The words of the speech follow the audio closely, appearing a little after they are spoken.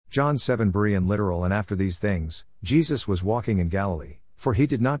John 7 Berean literal. And after these things, Jesus was walking in Galilee, for he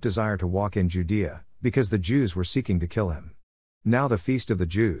did not desire to walk in Judea, because the Jews were seeking to kill him. Now the feast of the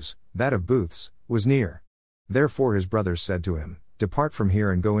Jews, that of booths, was near. Therefore his brothers said to him, Depart from here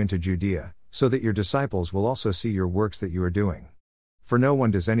and go into Judea, so that your disciples will also see your works that you are doing. For no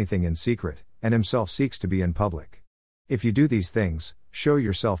one does anything in secret, and himself seeks to be in public. If you do these things, show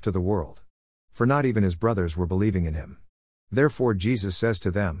yourself to the world. For not even his brothers were believing in him. Therefore Jesus says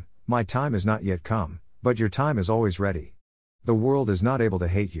to them, My time is not yet come, but your time is always ready. The world is not able to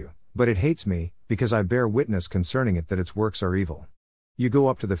hate you, but it hates me, because I bear witness concerning it that its works are evil. You go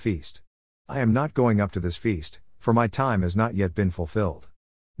up to the feast. I am not going up to this feast, for my time has not yet been fulfilled.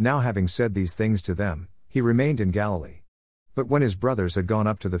 Now having said these things to them, he remained in Galilee. But when his brothers had gone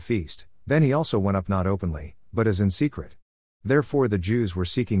up to the feast, then he also went up not openly, but as in secret. Therefore the Jews were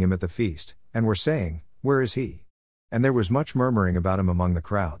seeking him at the feast, and were saying, Where is he? And there was much murmuring about him among the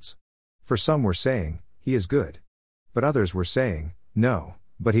crowds. For some were saying, He is good. But others were saying, No,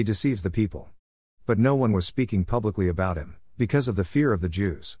 but he deceives the people. But no one was speaking publicly about him, because of the fear of the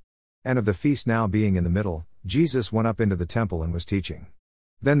Jews. And of the feast now being in the middle, Jesus went up into the temple and was teaching.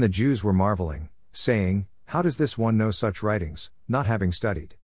 Then the Jews were marveling, saying, How does this one know such writings, not having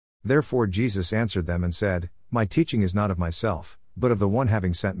studied? Therefore Jesus answered them and said, My teaching is not of myself, but of the one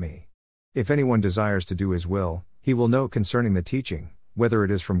having sent me. If anyone desires to do his will, he will know concerning the teaching, whether it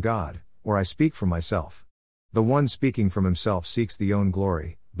is from God, or I speak from myself. The one speaking from himself seeks the own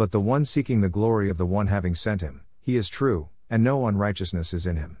glory, but the one seeking the glory of the one having sent him, he is true, and no unrighteousness is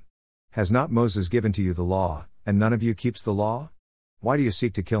in him. Has not Moses given to you the law, and none of you keeps the law? Why do you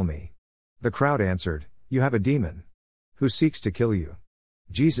seek to kill me? The crowd answered, You have a demon. Who seeks to kill you?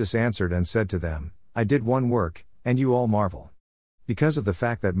 Jesus answered and said to them, I did one work, and you all marvel. Because of the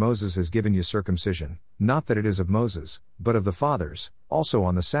fact that Moses has given you circumcision, not that it is of Moses, but of the fathers, also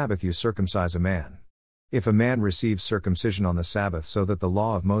on the Sabbath you circumcise a man. If a man receives circumcision on the Sabbath so that the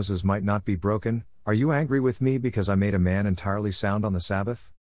law of Moses might not be broken, are you angry with me because I made a man entirely sound on the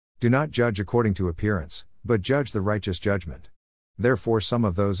Sabbath? Do not judge according to appearance, but judge the righteous judgment. Therefore some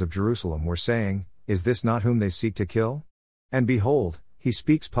of those of Jerusalem were saying, Is this not whom they seek to kill? And behold, he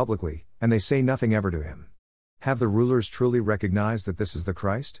speaks publicly, and they say nothing ever to him. Have the rulers truly recognized that this is the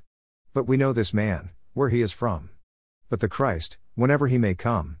Christ? But we know this man, where he is from. But the Christ, whenever he may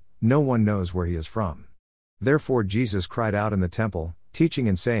come, no one knows where he is from. Therefore Jesus cried out in the temple, teaching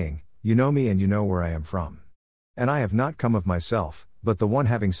and saying, You know me and you know where I am from. And I have not come of myself, but the one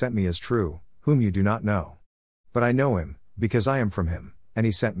having sent me is true, whom you do not know. But I know him, because I am from him, and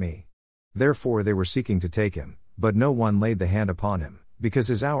he sent me. Therefore they were seeking to take him, but no one laid the hand upon him, because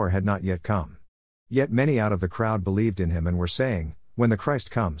his hour had not yet come. Yet many out of the crowd believed in him and were saying, When the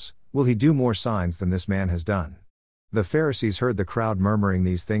Christ comes, will he do more signs than this man has done? The Pharisees heard the crowd murmuring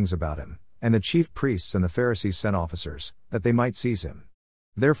these things about him, and the chief priests and the Pharisees sent officers, that they might seize him.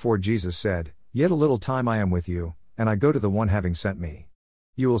 Therefore Jesus said, Yet a little time I am with you, and I go to the one having sent me.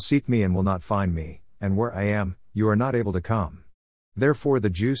 You will seek me and will not find me, and where I am, you are not able to come. Therefore the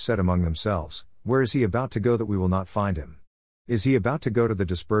Jews said among themselves, Where is he about to go that we will not find him? Is he about to go to the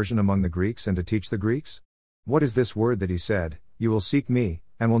dispersion among the Greeks and to teach the Greeks? What is this word that he said, You will seek me,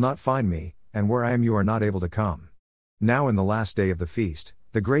 and will not find me, and where I am you are not able to come? Now in the last day of the feast,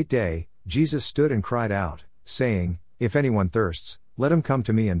 the great day, Jesus stood and cried out, saying, If anyone thirsts, let him come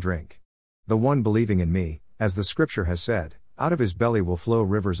to me and drink. The one believing in me, as the scripture has said, out of his belly will flow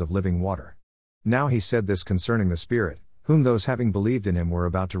rivers of living water. Now he said this concerning the Spirit, whom those having believed in him were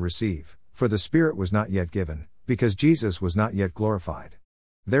about to receive, for the Spirit was not yet given, because Jesus was not yet glorified.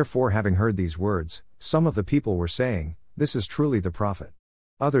 Therefore having heard these words, some of the people were saying, This is truly the prophet.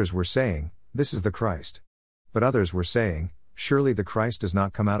 Others were saying, This is the Christ. But others were saying, Surely the Christ does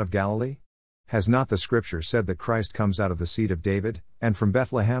not come out of Galilee? Has not the scripture said that Christ comes out of the seed of David, and from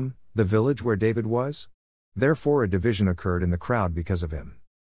Bethlehem, the village where David was? Therefore a division occurred in the crowd because of him.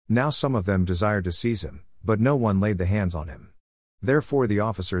 Now some of them desired to seize him, but no one laid the hands on him. Therefore the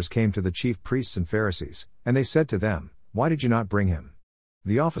officers came to the chief priests and Pharisees, and they said to them, Why did you not bring him?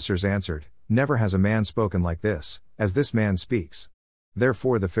 The officers answered, Never has a man spoken like this, as this man speaks.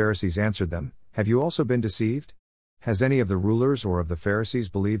 Therefore the Pharisees answered them, Have you also been deceived? Has any of the rulers or of the Pharisees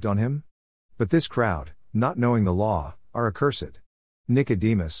believed on him? But this crowd, not knowing the law, are accursed.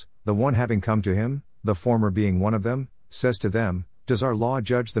 Nicodemus, the one having come to him, the former being one of them, says to them, Does our law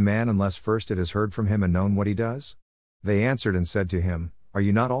judge the man unless first it has heard from him and known what he does? They answered and said to him, Are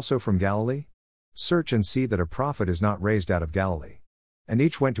you not also from Galilee? Search and see that a prophet is not raised out of Galilee. And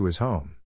each went to his home.